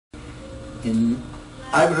In,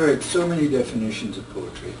 I've heard so many definitions of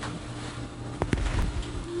poetry.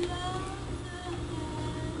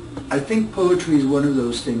 I think poetry is one of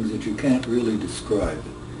those things that you can't really describe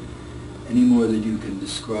any more than you can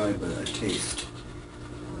describe a taste.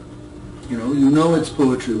 You know it's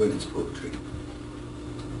poetry when it's poetry.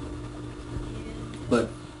 But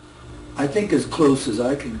I think as close as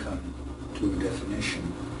I can come to a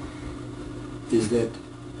definition is that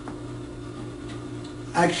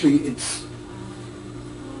actually it's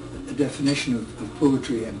a definition of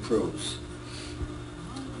poetry and prose.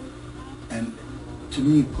 And to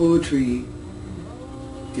me, poetry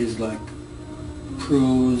is like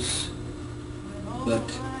prose, but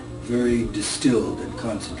very distilled and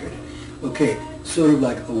concentrated. Okay, sort of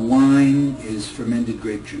like a wine is fermented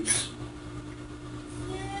grape juice.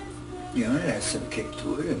 It has some kick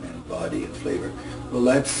to it and then body and flavor. Well,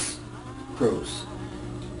 that's prose.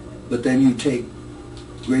 But then you take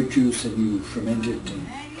grape juice and you ferment it and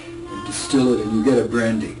distill it and you get a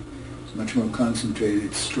brandy. It's much more concentrated,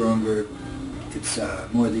 it's stronger, it's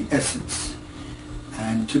more the essence.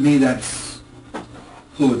 And to me that's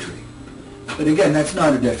poetry. But again, that's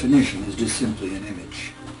not a definition, it's just simply an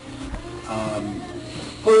image.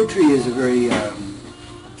 Poetry is a very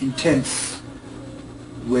intense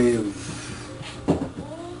way of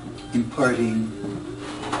imparting